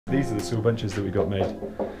These are the school benches that we got made.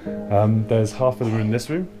 There's half of them in this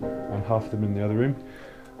room and half of them in the other room.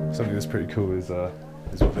 Something that's pretty cool is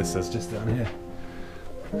what this says just down here.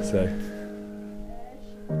 So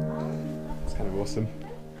it's kind of awesome.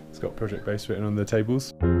 It's got project base written on the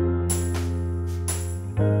tables.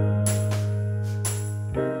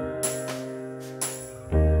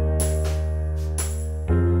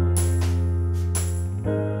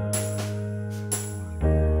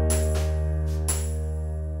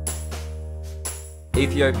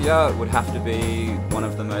 Ethiopia would have to be one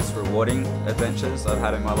of the most rewarding adventures I've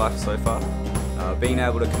had in my life so far. Being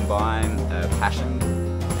able to combine passion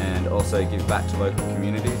and also give back to local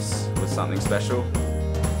communities was something special.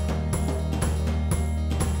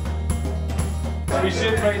 We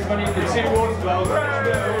should raise money for 2 water wells.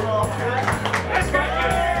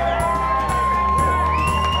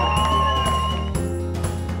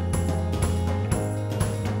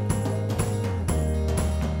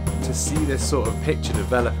 To see this sort of picture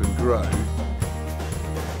develop and grow,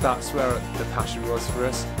 that's where the passion was for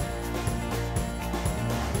us.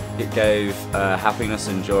 It gave happiness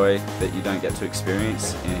and joy that you don't get to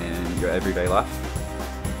experience in your everyday life.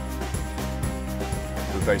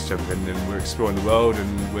 We're base jumping and we're exploring the world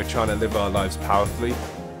and we're trying to live our lives powerfully.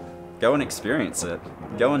 Go and experience it.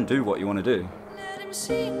 Go and do what you want to do. Let him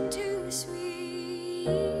sing too sweet,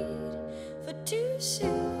 for too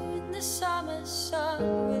soon the summer sun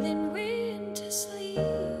will invade.